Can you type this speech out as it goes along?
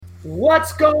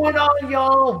What's going on,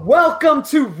 y'all? Welcome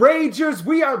to Ragers.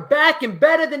 We are back and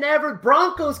better than ever.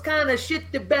 Broncos kind of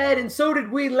shit the bed, and so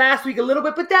did we last week a little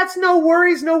bit, but that's no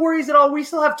worries at all. We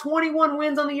still have 21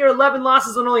 wins on the year, 11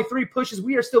 losses on only 3 pushes.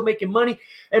 We are still making money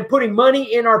and putting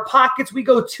money in our pockets. We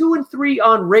go 2-3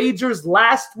 on Ragers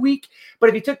last week, but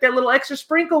if you took that little extra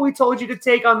sprinkle we told you to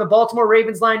take on the Baltimore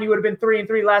Ravens line, you would have been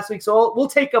 3-3 last week. So we'll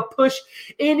take a push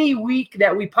any week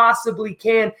that we possibly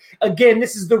can. Again,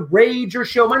 this is the Rager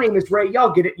Show. My name is Ray.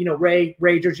 Y'all get it. Ray,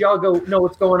 Ragers. Y'all go know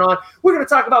what's going on. We're going to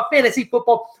talk about fantasy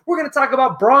football. We're going to talk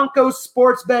about Broncos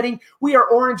sports betting. We are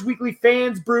Orange Weekly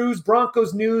fans, brews,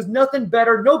 Broncos news. Nothing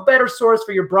better, no better source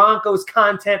for your Broncos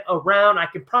content around. I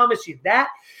can promise you that.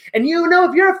 And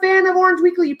if you're a fan of Orange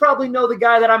Weekly, you probably know the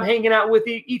guy that I'm hanging out with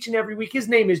each and every week. His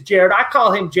name is Jared. I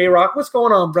call him J-Rock. What's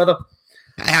going on, brother?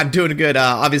 I'm doing good.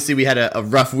 Obviously, we had a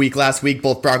rough week last week,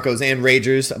 both Broncos and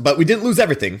Ragers, but we didn't lose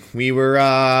everything. We were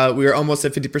almost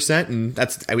at 50%,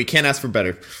 and we can't ask for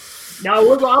better.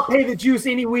 No, I'll pay the juice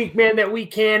any week, man, that we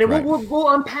can. And right. we'll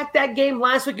unpack that game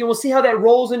last week, and we'll see how that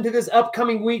rolls into this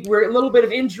upcoming week. We're a little bit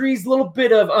of injuries, a little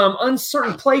bit of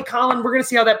uncertain play calling. We're going to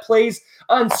see how that plays.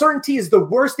 Uncertainty is the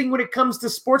worst thing when it comes to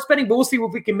sports betting, but we'll see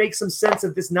if we can make some sense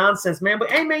of this nonsense, man.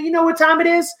 But, hey, man, you know what time it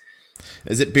is?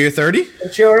 Is it Beer 30?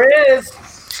 It sure is.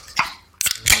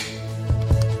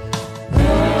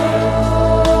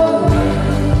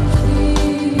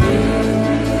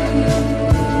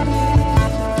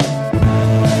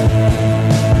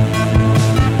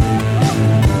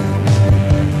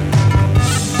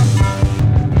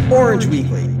 Orange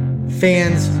Weekly,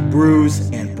 fans, brews,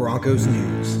 and Broncos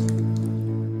news.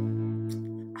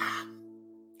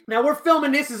 Now, we're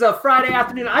filming this as a Friday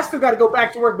afternoon. I still got to go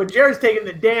back to work, but Jared's taking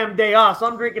the damn day off, so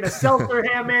I'm drinking a seltzer.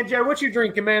 Man. Jared, what you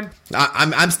drinking, man?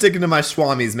 I'm sticking to my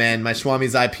Schwammies, man. My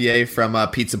Schwammies IPA from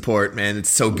Pizza Port, man. It's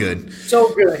so good.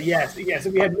 So good, yes. So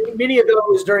we had many of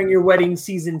those during your wedding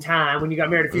season time when you got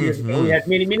married a few years ago. We had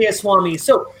many a Schwammies.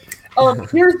 So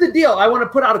here's the deal. I want to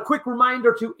put out a quick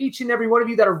reminder to each and every one of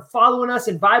you that are following us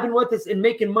and vibing with us and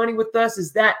making money with us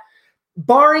is that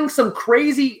barring some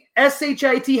crazy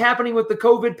SHIT happening with the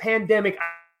COVID pandemic,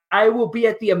 I will be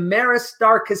at the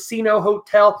Ameristar Casino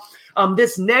Hotel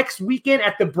this next weekend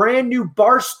at the brand new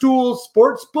Barstool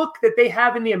Sportsbook that they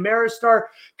have in the Ameristar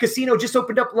Casino. Just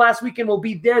opened up last weekend. We'll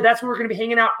be there. That's where we're going to be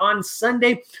hanging out on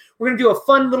Sunday. We're going to do a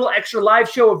fun little extra live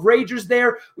show of Ragers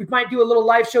there. We might do a little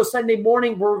live show Sunday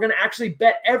morning where we're going to actually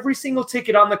bet every single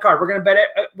ticket on the card. We're going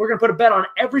to put a bet on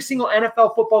every single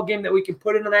NFL football game that we can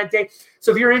put in on that day.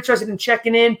 So if you're interested in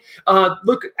checking in,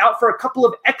 look out for a couple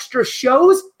of extra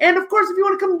shows. And of course, if you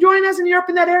want to come join us and you're up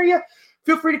in that area,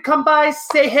 feel free to come by,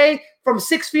 say hey from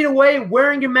 6 feet away,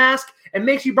 wearing your mask, and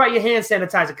make sure you brought your hand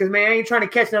sanitizer because, man, I ain't trying to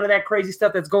catch none of that crazy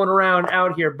stuff that's going around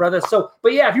out here, brother.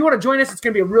 But yeah, if you want to join us, it's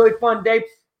going to be a really fun day.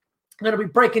 I'm going to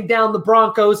be breaking down the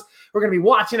Broncos. We're going to be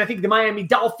watching. I think the Miami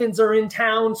Dolphins are in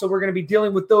town, so we're going to be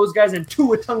dealing with those guys and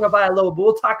Tua Tagovailoa. But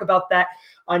we'll talk about that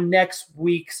on next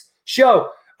week's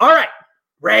show. All right,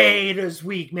 Raiders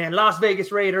week, man. Las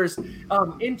Vegas Raiders.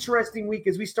 Interesting week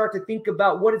as we start to think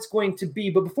about what it's going to be.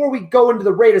 But before we go into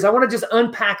the Raiders, I want to just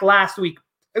unpack last week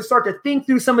and start to think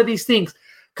through some of these things.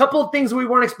 A couple of things we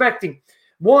weren't expecting.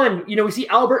 One, we see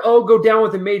Albert O go down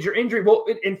with a major injury. Well,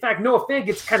 in fact, Noah Fant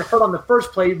gets kind of hurt on the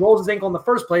first play, rolls his ankle on the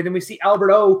first play. Then we see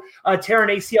Albert O tear an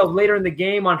ACL later in the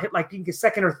game on hit like his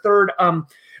second or third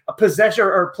possession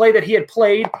or play that he had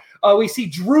played. We see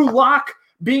Drew Lock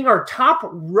being our top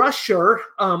rusher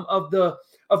of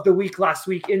the week last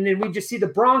week. And then we just see the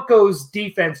Broncos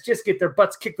defense just get their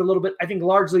butts kicked a little bit, I think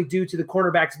largely due to the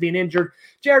cornerbacks being injured.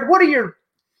 Jared, what are your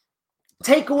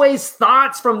takeaways,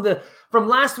 thoughts from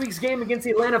last week's game against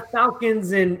the Atlanta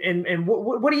Falcons, and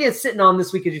what are you sitting on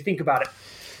this week as you think about it?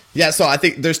 Yeah, so I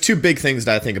think there's two big things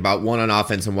that I think about, one on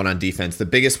offense and one on defense. The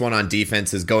biggest one on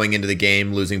defense is going into the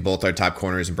game, losing both our top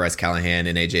corners in Bryce Callahan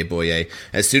and AJ Bouye.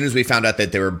 As soon as we found out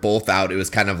that they were both out, it was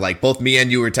kind of like both me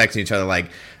and you were texting each other like,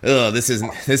 oh, this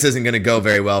isn't going to go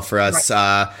very well for us.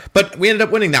 Right. But we ended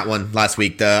up winning that one last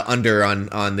week, the under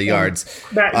on the yards.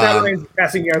 Matt Ryan's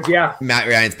passing yards, yeah. Matt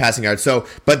Ryan's passing yards. So,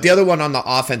 but the other one on the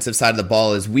offensive side of the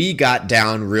ball is we got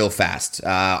down real fast.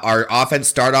 Our offense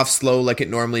started off slow like it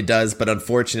normally does, but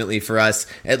unfortunately for us,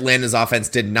 Atlanta's offense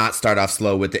did not start off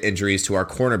slow with the injuries to our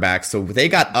cornerbacks. So they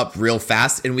got up real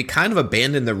fast, and we kind of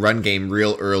abandoned the run game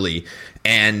real early.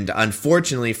 And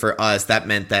unfortunately for us, that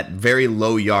meant that very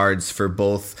low yards for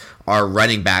both our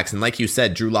running backs. And like you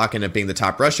said, Drew Lock ended up being the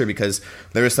top rusher because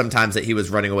there were some times that he was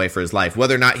running away for his life,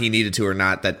 whether or not he needed to or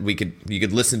not. That you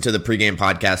could listen to the pregame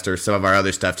podcast or some of our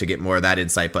other stuff to get more of that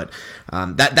insight. But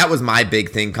that was my big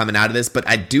thing coming out of this. But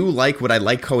I do like what I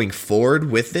like going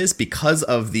forward with this because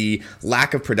of the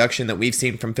lack of production that we've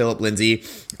seen from Phillip Lindsay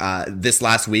this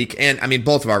last week. And I mean,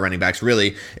 both of our running backs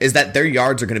really is that their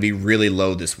yards are going to be really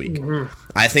low this week. Mm-hmm.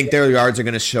 I think their yards are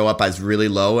going to show up as really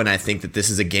low. And I think that this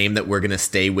is a game that we're going to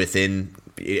stay within.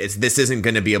 This isn't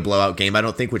going to be a blowout game, I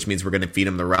don't think, which means we're going to feed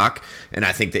him the rock. And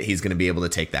I think that he's going to be able to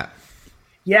take that.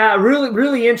 Yeah, really,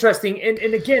 really interesting. And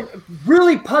again,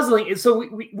 really puzzling. So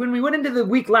when we went into the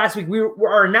week last week,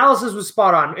 our analysis was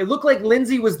spot on. It looked like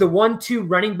Lindsay was the 1-2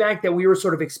 running back that we were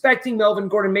sort of expecting. Melvin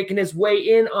Gordon making his way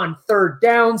in on third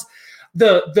downs.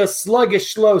 The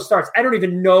sluggish, slow starts. I don't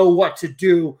even know what to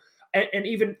do. And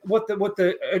even what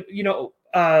the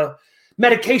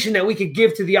medication that we could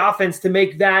give to the offense to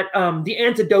make that the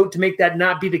antidote to make that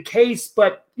not be the case.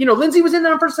 But, Lindsay was in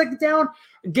there on first, second down.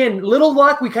 Again, little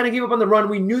luck. We kind of gave up on the run.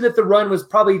 We knew that the run was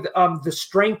probably the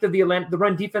strength of the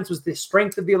run defense was the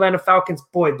strength of the Atlanta Falcons.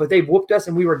 Boy, but they whooped us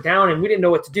and we were down and we didn't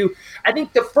know what to do. I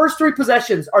think the first three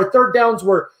possessions, our third downs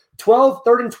were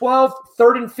 3rd and 12,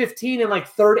 3rd and 15, and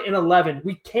like 3rd and 11.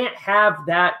 We can't have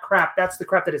that crap. That's the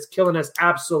crap that is killing us.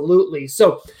 Absolutely.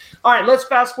 So, all right, let's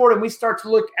fast forward and we start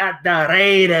to look at the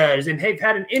Raiders. And they've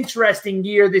had an interesting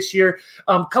year this year.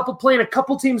 Playing a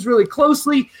couple teams really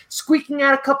closely, squeaking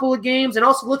out a couple of games, and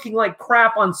also looking like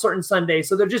crap on certain Sundays.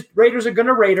 So they're just Raiders are going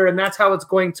to Raider, and that's how it's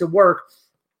going to work.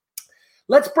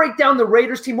 Let's break down the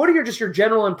Raiders team. What are your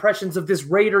general impressions of this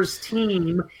Raiders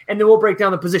team? And then we'll break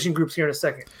down the position groups here in a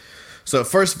second. So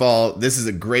first of all, this is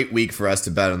a great week for us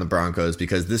to bet on the Broncos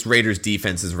because this Raiders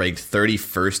defense is ranked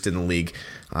 31st in the league.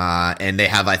 And they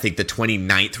have, I think, the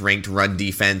 29th ranked run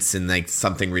defense and like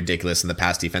something ridiculous in the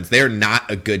pass defense. They're not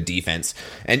a good defense.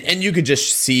 And you could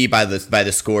just see by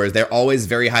the scores, they're always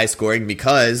very high scoring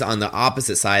because on the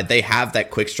opposite side, they have that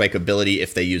quick strike ability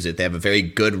if they use it. They have a very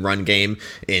good run game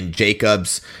in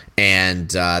Jacobs. And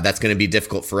that's going to be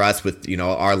difficult for us with,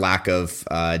 our lack of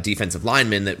defensive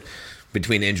linemen that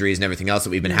between injuries and everything else that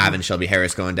we've been having. Shelby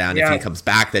Harris going down. Yeah. If he comes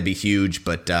back, that'd be huge.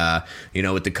 But,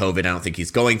 with the COVID, I don't think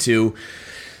he's going to.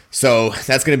 So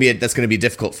that's going to be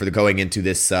difficult for going into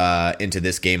this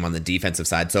game on the defensive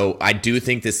side. So I do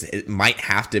think it might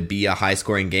have to be a high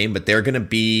scoring game, but they're going to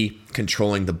be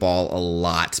controlling the ball a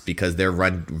lot because their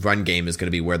run game is going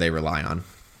to be where they rely on.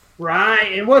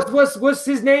 Right, and what's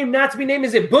his name? Not to be named.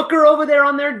 Is it Booker over there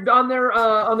on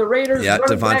the Raiders? Yeah,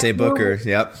 Devontae Booker.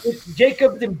 Yep. It's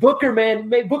Jacobs and Booker, man.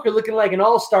 Booker looking like an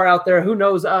all-star out there. Who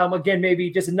knows? Again,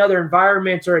 maybe just another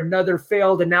environment or another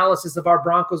failed analysis of our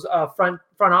Broncos front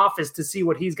office to see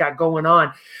what he's got going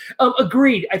on.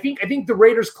 Agreed. I think the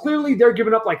Raiders clearly they're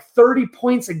giving up like 30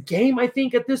 points a game. I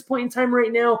think at this point in time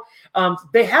right now.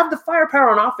 They have the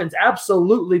firepower on offense,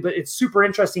 absolutely, but it's super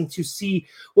interesting to see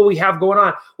what we have going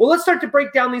on. Well, let's start to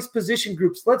break down these position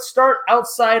groups. Let's start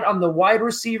outside on the wide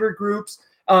receiver groups.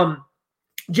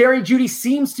 Jerry Jeudy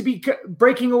seems to be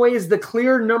breaking away as the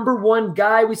clear number one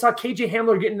guy. We saw KJ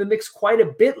Hamler get in the mix quite a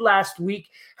bit last week.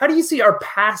 How do you see our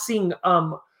passing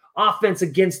offense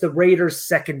against the Raiders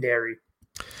secondary?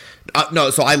 No,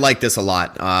 so I like this a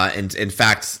lot. And in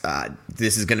fact,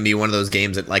 this is going to be one of those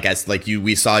games that,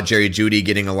 we saw Jerry Jeudy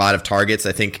getting a lot of targets.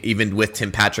 I think even with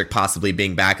Tim Patrick possibly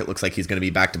being back, it looks like he's going to be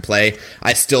back to play.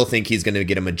 I still think he's going to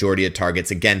get a majority of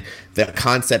targets. Again, the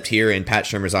concept here in Pat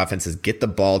Shurmur's offense is get the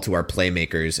ball to our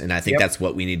playmakers, and I think that's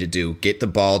what we need to do. Get the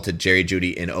ball to Jerry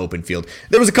Jeudy in open field.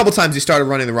 There was a couple times he started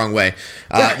running the wrong way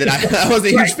that I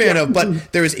wasn't a huge fan of,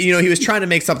 but there was, he was trying to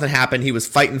make something happen. He was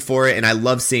fighting for it, and I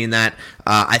love seeing that.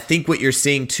 I think what you're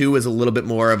seeing too is a little bit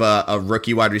more of a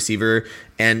rookie wide receiver.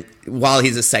 And while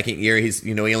he's a second year,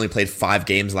 he only played 5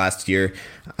 games last year.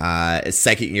 A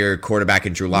second year quarterback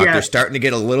in Drew Lock. Yeah. They're starting to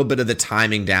get a little bit of the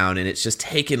timing down, and it's just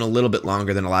taking a little bit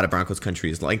longer than a lot of Broncos country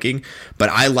is liking. But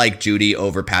I like Jeudy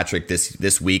over Patrick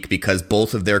this week because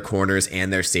both of their corners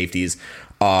and their safeties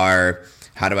are,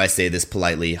 how do I say this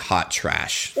politely, hot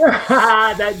trash.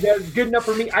 That's good enough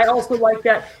for me. I also like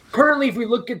that. Currently, if we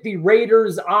look at the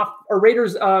Raiders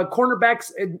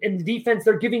cornerbacks in the defense,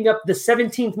 they're giving up the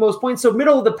 17th most points. So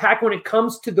middle of the pack when it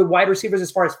comes to the wide receivers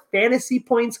as far as fantasy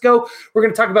points go. We're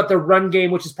going to talk about the run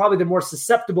game, which is probably the more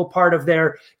susceptible part of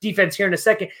their defense here in a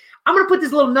second. I'm going to put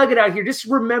this little nugget out here. Just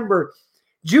remember,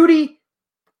 Jeudy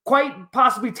quite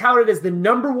possibly touted as the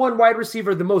number one wide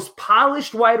receiver, the most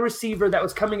polished wide receiver that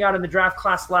was coming out in the draft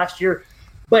class last year.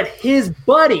 But his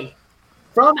buddy,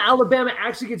 from Alabama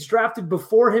actually gets drafted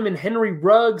before him and Henry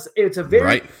Ruggs. It's a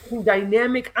very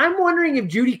dynamic. I'm wondering if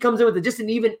Jeudy comes in with just an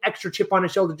even extra chip on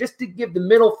his shoulder, just to give the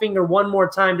middle finger one more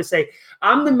time to say,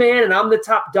 I'm the man and I'm the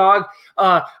top dog.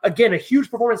 Again, a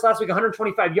huge performance last week,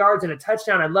 125 yards and a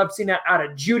touchdown. I love seeing that out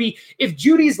of Jeudy. If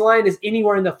Judy's line is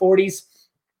anywhere in the 40s,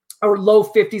 or low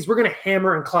 50s, we're going to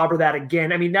hammer and clobber that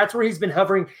again. I mean, that's where he's been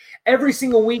hovering every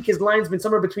single week. His line's been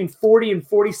somewhere between 40 and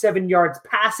 47 yards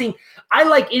passing. I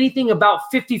like anything about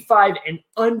 55 and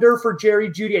under for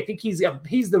Jerry Jeudy. I think he's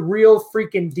the real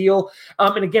freaking deal.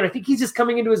 And again, I think he's just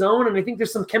coming into his own, and I think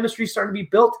there's some chemistry starting to be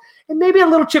built, and maybe a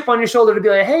little chip on your shoulder to be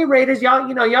like, hey, Raiders, y'all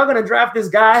going to draft this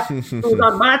guy who was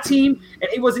on my team,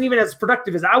 and he wasn't even as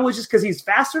productive as I was just because he's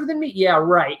faster than me. Yeah,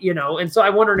 right. And so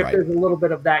I wondered if there's a little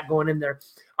bit of that going in there.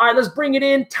 All right, let's bring it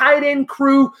in. Tight end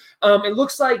crew. It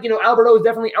looks like, Albert O is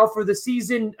definitely out for the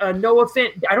season. Noah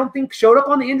Fant, I don't think showed up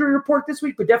on the injury report this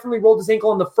week, but definitely rolled his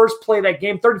ankle on the first play of that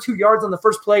game. 32 yards on the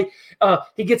first play.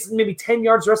 He gets maybe 10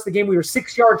 yards the rest of the game. We were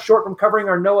 6 yards short from covering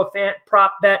our Noah Fant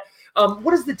prop bet.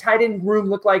 What does the tight end room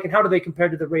look like, and how do they compare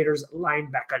to the Raiders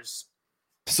linebackers?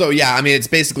 So, yeah, I mean, it's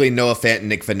basically Noah Fant and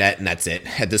Nick Vannett, and that's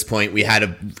it. At this point, we had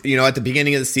at the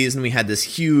beginning of the season, we had this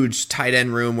huge tight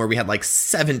end room where we had like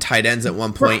 7 tight ends at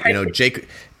one point. Right.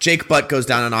 Jake Butt goes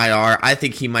down on IR. I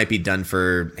think he might be done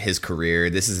for his career.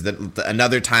 This is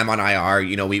another time on IR.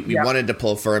 We wanted to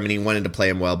pull for him, and he wanted to play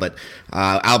him well, but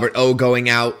Albert O going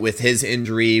out with his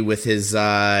injury with his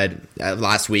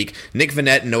last week. Nick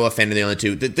Vannett and Noah Fant are the only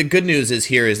two. The good news is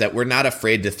that we're not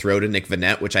afraid to throw to Nick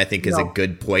Vannett, which I think is a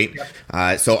good point.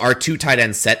 Yep. So our 2 tight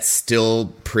end set's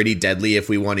still pretty deadly if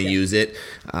we want to use it.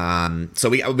 So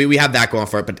we have that going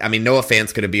for it. But I mean, Noah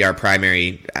Fant's going to be our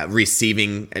primary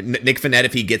receiving. Nick Vannett,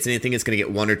 if he gets anything, is going to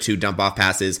get 1 or 2 dump off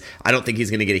passes. I don't think he's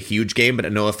going to get a huge game, but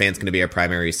Noah Fant's going to be our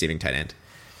primary receiving tight end.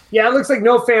 Yeah, it looks like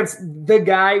Noah Fant's the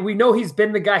guy. We know he's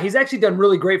been the guy. He's actually done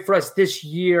really great for us this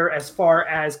year as far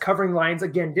as covering lines.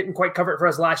 Again, didn't quite cover it for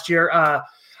us last year.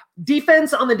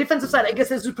 Defense, on the defensive side, I guess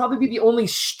this would probably be the only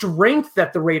strength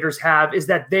that the Raiders have, is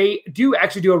that they do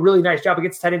actually do a really nice job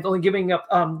against tight ends, only giving up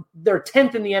their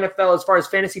 10th in the NFL as far as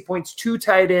fantasy points to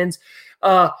tight ends.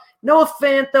 Noah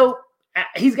Fant, though,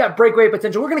 he's got breakaway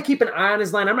potential. We're going to keep an eye on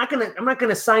his line. I'm not going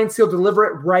to sign, seal, deliver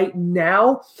it right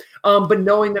now. But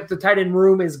knowing that the tight end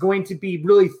room is going to be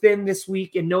really thin this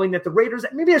week, and knowing that the Raiders,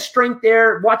 maybe a strength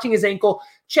there, watching his ankle,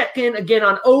 check in again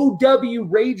on OW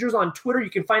Ragers on Twitter. You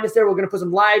can find us there. We're going to put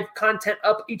some live content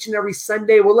up each and every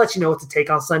Sunday. We'll let you know what to take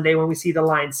on Sunday when we see the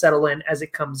line settle in as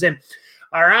it comes in.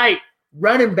 All right,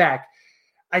 running back.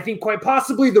 I think quite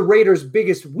possibly the Raiders'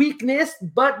 biggest weakness,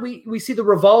 but we see the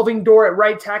revolving door at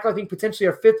right tackle. I think potentially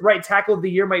our 5th right tackle of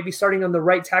the year might be starting on the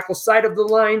right tackle side of the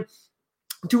line.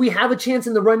 Do we have a chance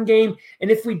in the run game? And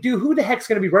if we do, who the heck's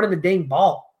going to be running the dang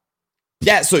ball?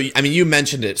 Yeah, so, I mean, you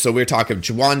mentioned it. So we're talking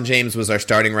Juwan James was our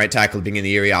starting right tackle at the beginning of the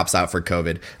year. He opts out for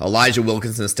COVID. Elijah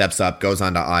Wilkinson steps up, goes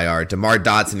on to IR. DeMar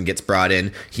Dotson gets brought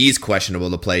in. He's questionable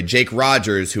to play. Jake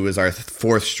Rogers, who is our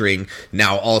 4th string,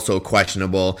 now also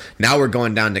questionable. Now we're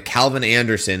going down to Calvin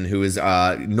Anderson, who is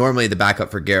normally the backup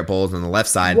for Garrett Bowles on the left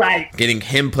side. Right. Getting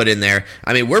him put in there.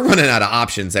 I mean, we're running out of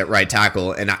options at right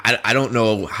tackle, and I don't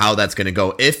know how that's going to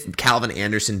go. If Calvin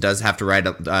Anderson does have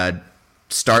to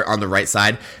start on the right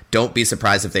side, don't be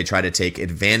surprised if they try to take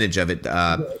advantage of it.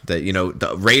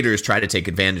 The Raiders try to take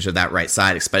advantage of that right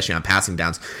side, especially on passing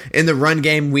downs. In the run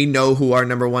game, we know who our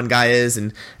number 1 guy is,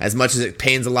 and as much as it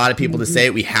pains a lot of people to say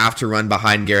it, we have to run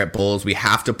behind Garrett Bowles. We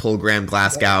have to pull Graham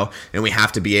Glasgow, and we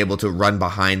have to be able to run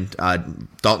behind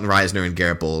Dalton Reisner and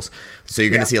Garrett Bowles. So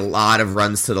you're going to see a lot of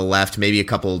runs to the left, maybe a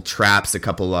couple traps, a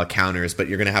couple counters, but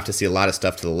you're going to have to see a lot of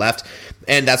stuff to the left.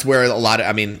 And that's where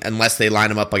unless they line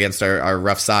them up against our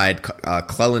rough side,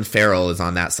 Clelin Ferrell is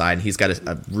on that side. And he's got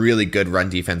a really good run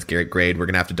defense grade. We're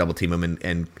going to have to double team him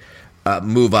and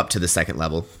move up to the 2nd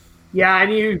level. Yeah,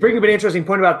 and you bring up an interesting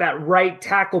point about that right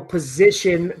tackle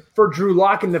position for Drew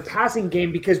Lock in the passing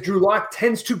game, because Drew Lock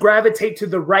tends to gravitate to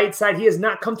the right side. He is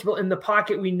not comfortable in the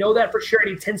pocket. We know that for sure, and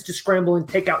he tends to scramble and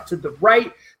take out to the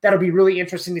right. That'll be really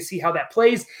interesting to see how that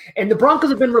plays. And the Broncos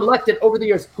have been reluctant over the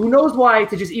years, who knows why,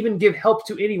 to just even give help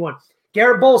to anyone.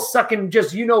 Garrett Bowles sucking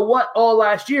just all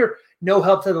last year. No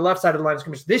help to the left side of the line of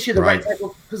scrimmage. This year, the right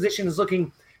tackle position is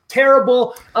looking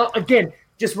terrible. Again,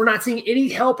 just we're not seeing any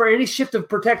help or any shift of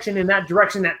protection in that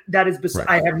direction. That is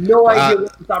I have no idea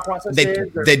what the thought process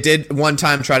is. They did one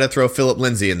time try to throw Philip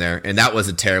Lindsay in there, and that was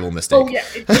a terrible mistake. Oh, yeah.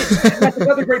 That's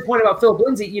another great point about Philip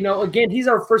Lindsay. Again, he's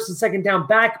our 1st and 2nd down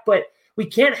back, but we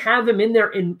can't have him in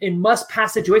there in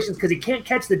must-pass situations because he can't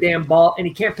catch the damn ball and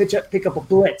he can't pick up a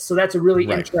blitz. So that's a really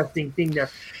interesting thing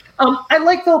there. I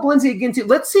like Philip Lindsay again, too.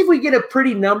 Let's see if we get a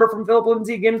pretty number from Philip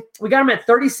Lindsay again. We got him at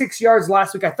 36 yards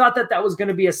last week. I thought that was going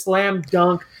to be a slam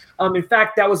dunk. In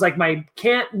fact, that was like my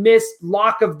can't-miss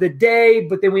lock of the day,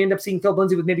 but then we end up seeing Philip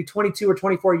Lindsay with maybe 22 or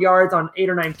 24 yards on 8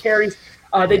 or 9 carries.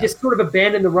 They just sort of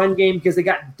abandoned the run game because they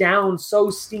got down so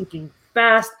stinking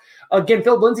fast. Again,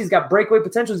 Philip Lindsay's got breakaway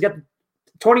potential. He's got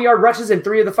 20-yard rushes in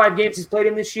 3 of the 5 games he's played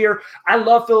in this year. I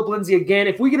love Philip Lindsay again.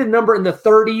 If we get a number in the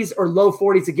 30s or low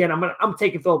 40s again, I'm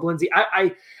taking Philip Lindsay.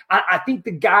 I think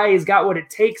the guy has got what it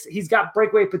takes. He's got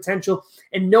breakaway potential.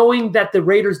 And knowing that the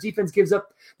Raiders defense gives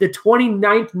up the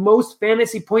 29th most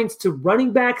fantasy points to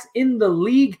running backs in the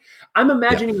league, I'm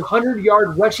imagining a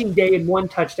 100-yard rushing day and 1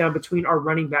 touchdown between our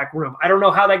running back room. I don't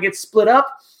know how that gets split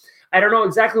up. I don't know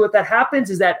exactly what that happens.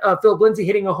 Is that Philip Lindsay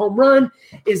hitting a home run?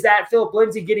 Is that Philip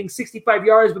Lindsay getting 65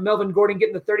 yards, but Melvin Gordon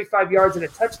getting the 35 yards and a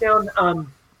touchdown?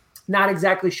 Not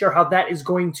exactly sure how that is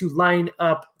going to line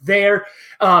up there.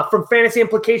 From fantasy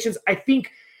implications, I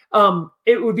think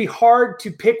it would be hard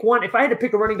to pick one. If I had to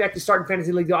pick a running back to start in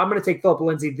fantasy league, though, I'm going to take Philip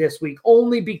Lindsay this week,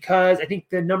 only because I think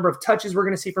the number of touches we're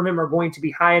going to see from him are going to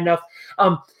be high enough.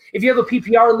 If you have a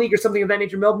PPR league or something of that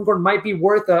nature, Melvin Gordon might be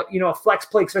worth a flex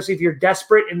play, especially if you're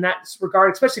desperate in that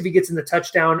regard, especially if he gets in the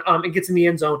touchdown and gets in the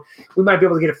end zone. We might be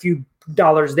able to get a few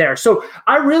dollars there. So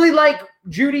I really like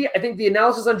Jeudy. I think the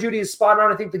analysis on Jeudy is spot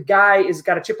on. I think the guy has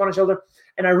got a chip on his shoulder.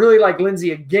 And I really like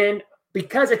Lindsay again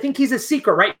because I think he's a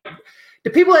secret, right? The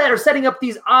people that are setting up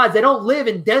these odds, they don't live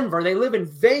in Denver. They live in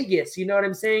Vegas, you know what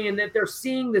I'm saying? And that they're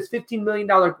seeing this $15 million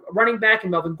running back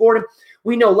in Melvin Gordon.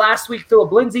 We know last week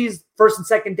Philip Lindsay's first and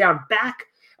second down back.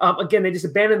 Again, they just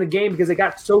abandoned the game because they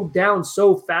got so down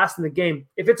so fast in the game.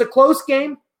 If it's a close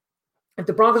game, if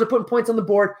the Broncos are putting points on the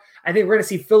board, I think we're going to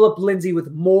see Philip Lindsay with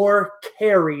more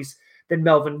carries than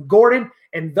Melvin Gordon.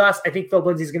 And thus, I think Philip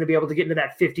Lindsay is going to be able to get into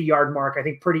that 50-yard mark, I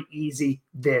think, pretty easy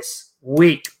this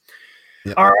week.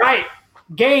 Yep. All right.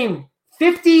 Game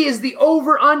 50 is the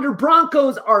over-under.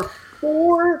 Broncos are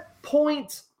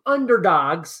 4-point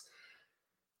underdogs.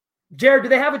 Jared, do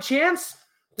they have a chance?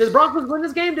 Does the Broncos win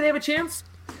this game? Do they have a chance?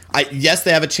 Yes,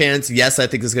 they have a chance. Yes, I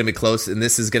think this is going to be close. And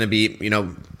this is going to be,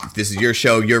 this is your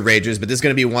show, your Ragers, but this is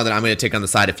going to be one that I'm going to take on the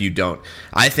side if you don't.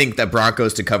 I think that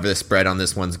Broncos to cover the spread on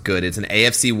this one's good. It's an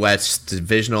AFC West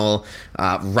divisional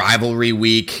rivalry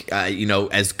week.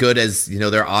 As good as,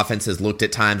 their offense has looked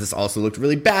at times, it's also looked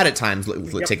really bad at times.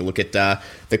 Let's take a look at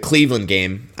the Cleveland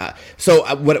game.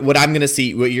 What I'm going to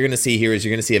see, what you're going to see here is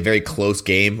you're going to see a very close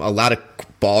game, a lot of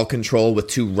ball control with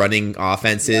 2 running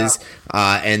offenses,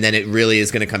 and then it really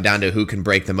is going to come down to who can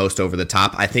break the most over the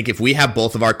top. I think if we have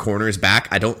both of our corners back,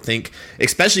 I don't think,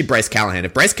 especially Bryce Callahan,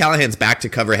 if Bryce Callahan's back to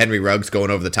cover Henry Ruggs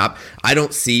going over the top, I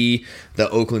don't see the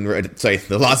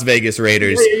Las Vegas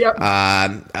Raiders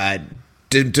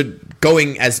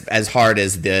going as hard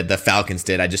as the Falcons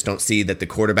did. I just don't see that the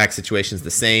quarterback situation is the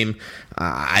same.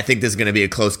 I think this is going to be a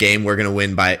close game. We're going to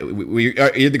win we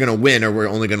are either going to win or we're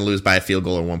only going to lose by a field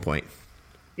goal or 1 point.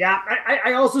 Yeah,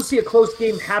 I also see a close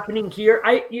game happening here.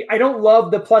 I don't love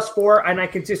the +4, and I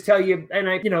can just tell you, and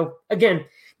again,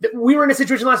 we were in a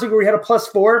situation last week where we had a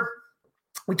 +4.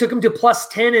 We took them to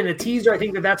 +10 in a teaser. I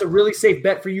think that's a really safe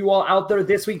bet for you all out there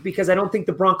this week because I don't think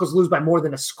the Broncos lose by more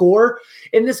than a score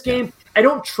in this game. I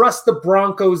don't trust the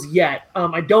Broncos yet.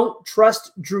 I don't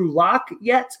trust Drew Lock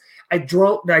yet. I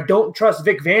don't trust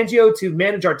Vic Fangio to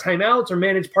manage our timeouts or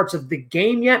manage parts of the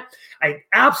game yet. I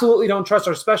absolutely don't trust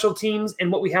our special teams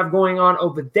and what we have going on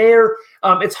over there.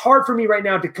 It's hard for me right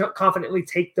now to confidently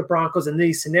take the Broncos in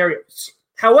these scenarios.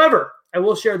 However, I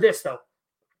will share this, though.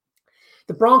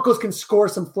 The Broncos can score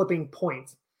some flipping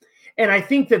points. And I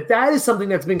think that is something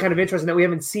that's been kind of interesting that we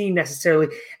haven't seen necessarily.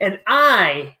 And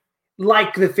I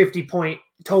like the 50-point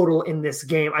total in this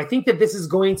game. I think that this is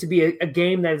going to be a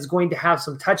game that is going to have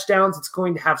some touchdowns. It's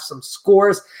going to have some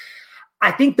scores.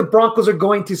 I think the Broncos are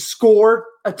going to score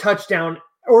a touchdown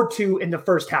or 2 in the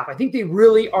first half. I think they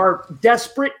really are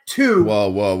desperate to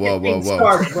whoa.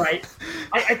 started, right?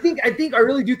 I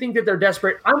really do think that they're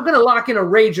desperate. I'm going to lock in a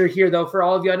rager here, though, for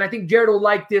all of you, and I think Jared will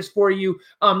like this for you.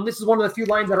 This is one of the few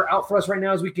lines that are out for us right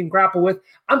now as we can grapple with.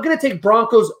 I'm going to take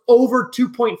Broncos over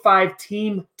 2.5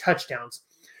 team touchdowns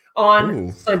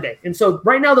on Sunday. And so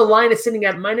right now the line is sitting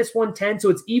at -110, so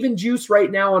it's even juice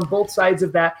right now on both sides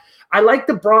of that. I like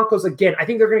the Broncos again. I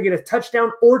think they're going to get a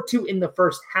touchdown or 2 in the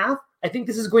first half. I think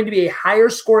this is going to be a higher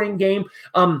scoring game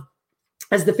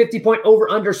as the 50-point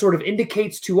over-under sort of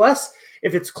indicates to us.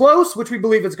 If it's close, which we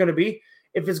believe it's going to be,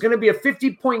 if it's going to be a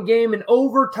 50-point game, an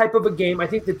over type of a game, I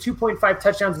think the 2.5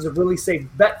 touchdowns is a really safe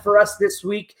bet for us this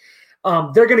week.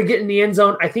 They're going to get in the end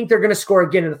zone. I think they're going to score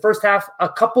again in the first half. A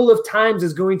couple of times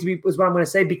is what I'm going to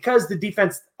say, because the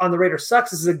defense on the Raiders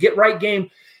sucks. This is a get-right game.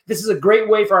 This is a great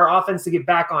way for our offense to get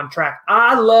back on track.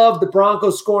 I love the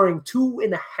Broncos scoring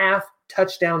 2.5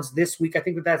 touchdowns this week. I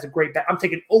think that's a great bet. I'm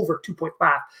taking over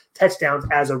 2.5 touchdowns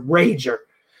as a rager.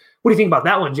 What do you think about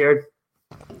that one, Jared?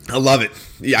 I love it.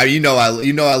 Yeah,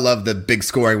 I love the big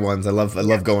scoring ones. I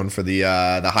love going for the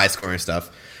high scoring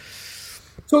stuff.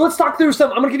 So let's talk through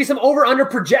some. I'm going to give you some over/under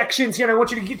projections here, and I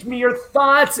want you to give me your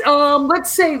thoughts.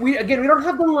 Let's say we don't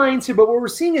have the lines here, but what we're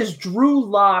seeing is Drew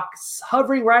Lock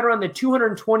hovering right around the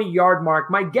 220-yard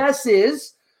mark. My guess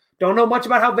is, don't know much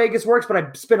about how Vegas works, but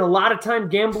I've spent a lot of time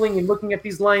gambling and looking at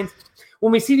these lines.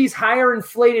 When we see these higher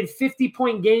inflated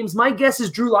 50-point games, my guess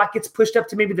is Drew Lock gets pushed up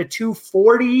to maybe the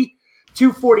 240,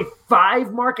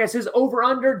 245 mark as his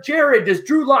over/under. Jared, does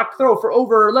Drew Lock throw for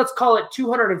over, let's call it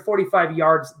 245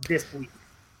 yards this week?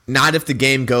 Not if the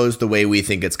game goes the way we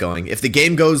think it's going. If the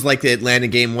game goes like the Atlanta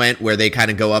game went, where they kind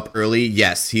of go up early,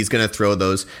 yes, he's going to throw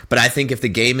those. But I think if the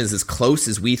game is as close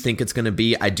as we think it's going to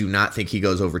be, I do not think he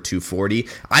goes over 240.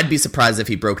 I'd be surprised if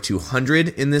he broke 200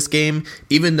 in this game.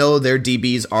 Even though their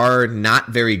DBs are not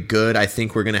very good, I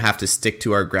think we're going to have to stick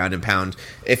to our ground and pound,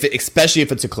 especially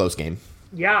if it's a close game.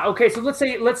 Yeah, okay. So let's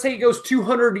say he goes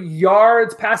 200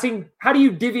 yards passing. How do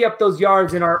you divvy up those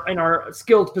yards in our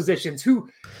skilled positions? Who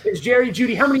is Jerry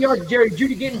Jeudy? How many yards is Jerry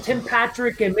Jeudy getting? Tim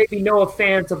Patrick and maybe Noah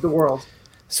Fant of the world.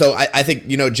 So I think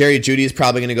Jerry Jeudy is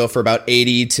probably going to go for about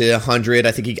 80 to 100.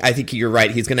 I think you're right.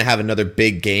 He's going to have another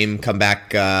big game come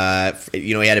back.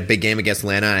 He had a big game against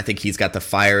Atlanta, and I think he's got the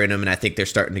fire in him, and I think they're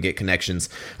starting to get connections.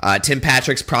 Tim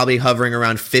Patrick's probably hovering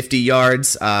around 50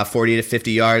 yards, 40 to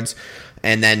 50 yards.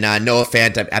 And then Noah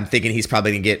Fant, I'm thinking he's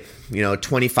probably going to get,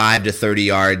 25 to 30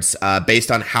 yards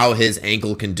based on how his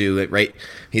ankle can do it, right?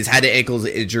 He's had an ankle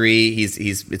injury.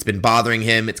 It's been bothering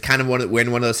him. It's kind of we're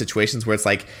in one of those situations where it's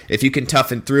like, if you can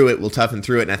toughen through it, we'll toughen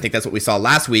through it. And I think that's what we saw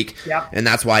last week. Yeah. And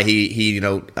that's why he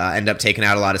ended up taking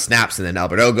out a lot of snaps. And then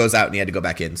Alberto goes out and he had to go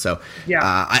back in. So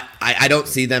I don't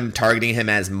see them targeting him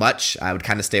as much. I would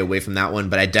kind of stay away from that one.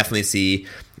 But I definitely see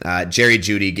Jerry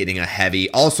Jeudy getting a heavy.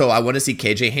 Also, I want to see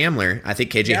KJ Hamler. I think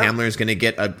KJ Hamler is going to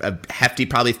get a hefty,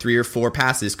 probably 3 or 4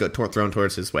 passes thrown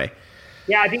towards his way.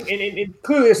 Yeah, I think and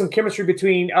clearly there's some chemistry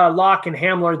between Locke and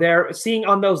Hamler there. Seeing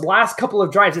on those last couple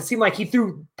of drives, it seemed like he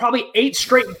threw probably 8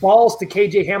 straight balls to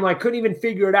KJ Hamler. I couldn't even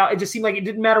figure it out. It just seemed like it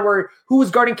didn't matter who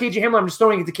was guarding KJ Hamler. I'm just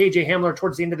throwing it to KJ Hamler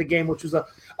towards the end of the game, which was a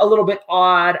little bit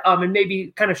odd, and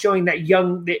maybe kind of showing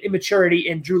the immaturity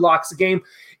in Drew Lock's game.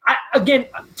 Again,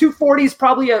 240 is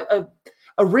probably a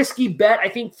risky bet, I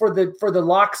think, for the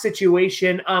Lock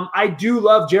situation. I do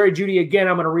love Jerry Jeudy. Again,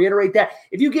 I'm going to reiterate that.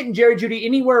 If you get in Jerry Jeudy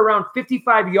anywhere around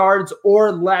 55 yards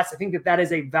or less, I think that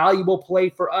is a valuable play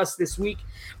for us this week.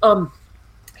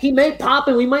 He may pop,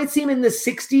 and we might see him in the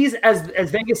 60s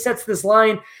as Vegas sets this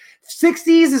line.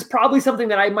 60s is probably something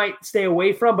that I might stay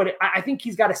away from, but I think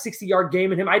he's got a 60-yard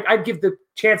game in him. I'd give the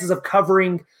chances of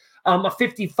covering a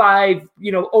 55,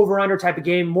 over-under type of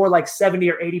game, more like 70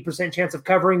 or 80% chance of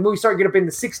covering. When we start to get up in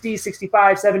the 60,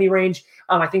 65, 70 range,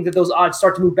 I think that those odds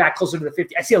start to move back closer to the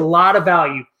 50. I see a lot of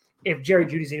value if Jerry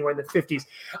Jeudy's anywhere in the 50s.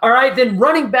 All right, then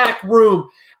running back room.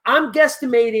 I'm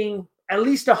guesstimating at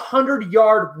least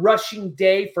 100-yard rushing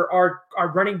day for our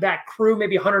running back crew,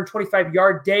 maybe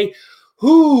 125-yard day.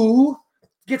 Who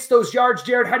gets those yards,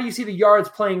 Jared? How do you see the yards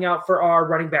playing out for our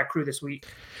running back crew this week?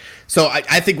 So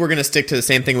I think we're going to stick to the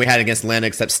same thing we had against Atlanta,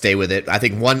 except stay with it. I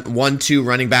think 1-2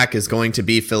 running back is going to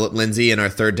be Phillip Lindsay, and our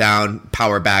third down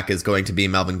power back is going to be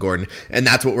Melvin Gordon, and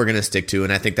that's what we're going to stick to,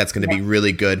 and I think that's going to be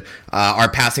really good.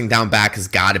 Our passing down back has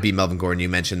got to be Melvin Gordon. You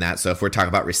mentioned that. So if we're talking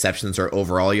about receptions or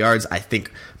overall yards, I think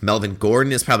Melvin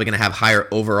Gordon is probably going to have higher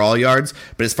overall yards,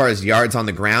 but as far as yards on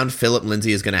the ground, Phillip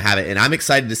Lindsay is going to have it, and I'm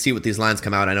excited to see what these lines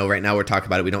come out. I know right now we're talking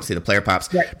about it. We don't see the player props,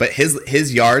 but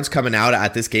his yards coming out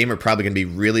at this game are probably going to be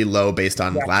really low based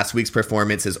on last week's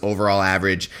performance, his overall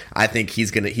average. I think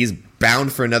he's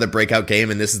bound for another breakout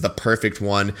game, and this is the perfect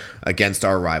one against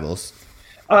our rivals.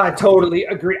 Totally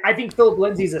agree. I think Phillip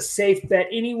Lindsay's a safe bet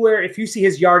anywhere. If you see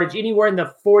his yardage anywhere in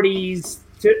the 30s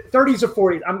or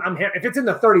 40s, if it's in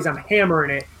the 30s, I'm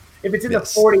hammering it. If it's in the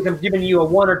 40s, I'm giving you a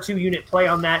 1 or 2 unit play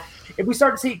on that. If we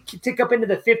start to see tick up into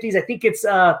the 50s, I think it's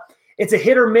a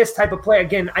hit or miss type of play.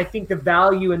 Again, I think the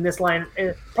value in this line,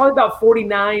 probably about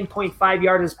 49.5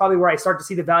 yards is probably where I start to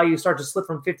see the value start to slip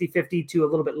from 50-50 to a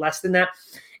little bit less than that.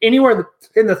 Anywhere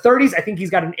in the 30s, I think he's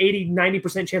got an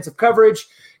 80-90% chance of coverage.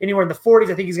 Anywhere in the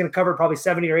 40s, I think he's going to cover probably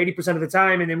 70 or 80% of the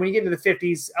time. And then when you get into the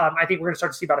 50s, I think we're going to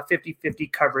start to see about a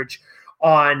 50-50 coverage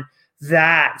on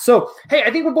that. So, hey,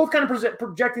 I think we're both kind of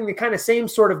projecting the kind of same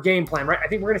sort of game plan, right? I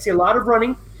think we're going to see a lot of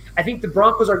running. I think the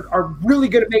Broncos are really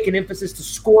good at making emphasis to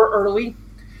score early.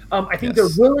 I think they're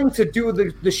willing to do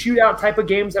the shootout type of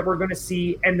games that we're going to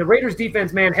see. And the Raiders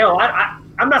defense, man, hell,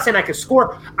 I'm not saying I could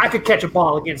score. I could catch a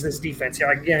ball against this defense here.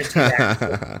 I guarantee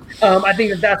that. I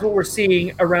think that's what we're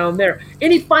seeing around there.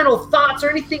 Any final thoughts or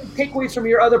anything takeaways from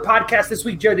your other podcast this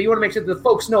week, Jared, that you want to make sure that the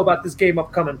folks know about this game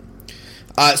upcoming?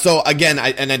 So again,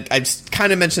 I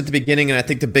kind of mentioned at the beginning, and I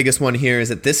think the biggest one here is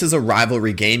that this is a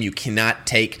rivalry game. You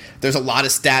cannot there's a lot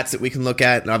of stats that we can look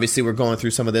at, and obviously we're going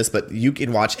through some of this, but you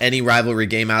can watch any rivalry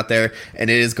game out there, and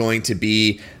it is going to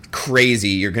be crazy.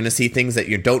 You're going to see things that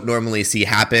you don't normally see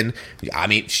happen. I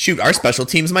mean, shoot, our special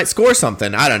teams might score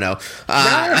something. I don't know.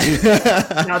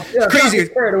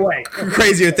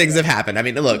 Crazier things have happened. I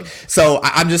mean, look, so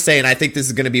I'm just saying, I think this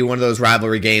is going to be one of those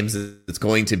rivalry games. It's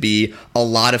going to be a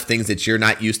lot of things that you're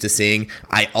not used to seeing.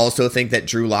 I also think that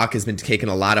Drew Lock has been taking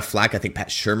a lot of flack. I think Pat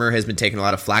Shurmur has been taking a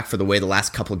lot of flack for the way the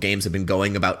last couple of games have been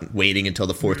going about waiting until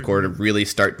the fourth quarter to really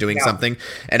start doing something.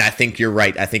 And I think you're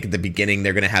right. I think at the beginning,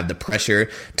 they're going to have the pressure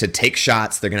to take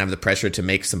shots. They're going to have the pressure to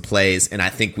make some plays. And I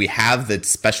think we have the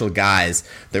special guys,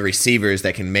 the receivers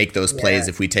that can make those plays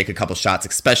if we take a couple shots,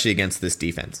 especially against this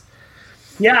defense.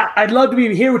 Yeah, I'd love to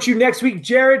be here with you next week,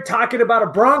 Jared, talking about a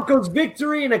Broncos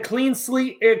victory and a clean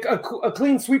sweep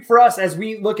for us as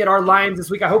we look at our lines this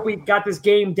week. I hope we got this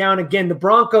game down again. The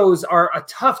Broncos are a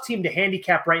tough team to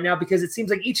handicap right now because it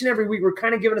seems like each and every week we're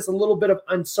kind of giving us a little bit of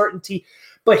uncertainty.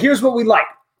 But here's what we like.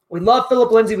 We love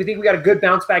Phillip Lindsay. We think we got a good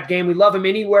bounce-back game. We love him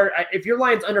anywhere. If your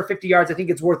line's under 50 yards, I think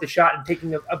it's worth a shot and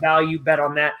taking a value bet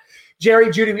on that. Jerry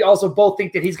Jeudy, we also both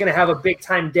think that he's going to have a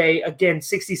big-time day. Again,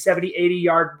 60, 70,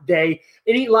 80-yard day.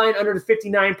 Any line under the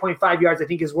 59.5 yards, I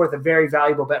think, is worth a very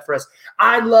valuable bet for us.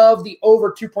 I love the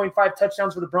over 2.5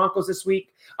 touchdowns for the Broncos this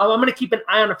week. I'm going to keep an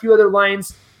eye on a few other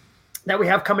lines that we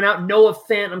have coming out. Noah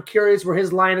Fant, I'm curious where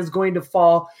his line is going to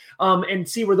fall and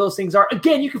see where those things are.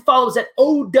 Again, you can follow us at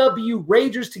OW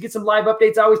Ragers to get some live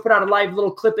updates. I always put out a live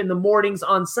little clip in the mornings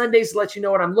on Sundays to let you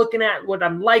know what I'm looking at, what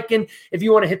I'm liking. If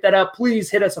you want to hit that up,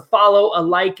 please hit us a follow, a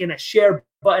like, and a share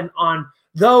button on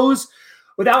those.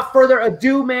 Without further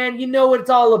ado, man, you know what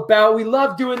it's all about. We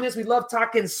love doing this. We love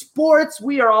talking sports.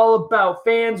 We are all about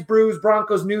fans, brews,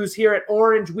 Broncos news here at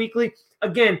Orange Weekly.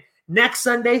 Again, next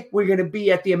Sunday, we're going to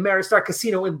be at the Ameristar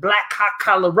Casino in Black Hawk,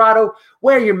 Colorado.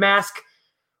 Wear your mask.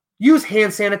 Use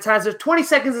hand sanitizer. 20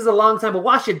 seconds is a long time, but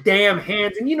wash your damn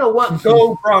hands. And you know what?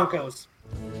 Go Broncos.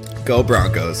 Go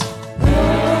Broncos.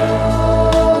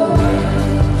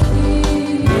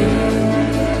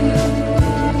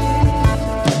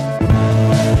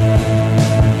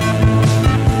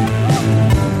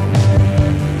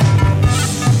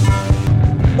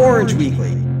 Orange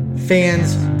Weekly.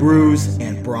 Fans, brews,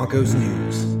 and Broncos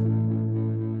news.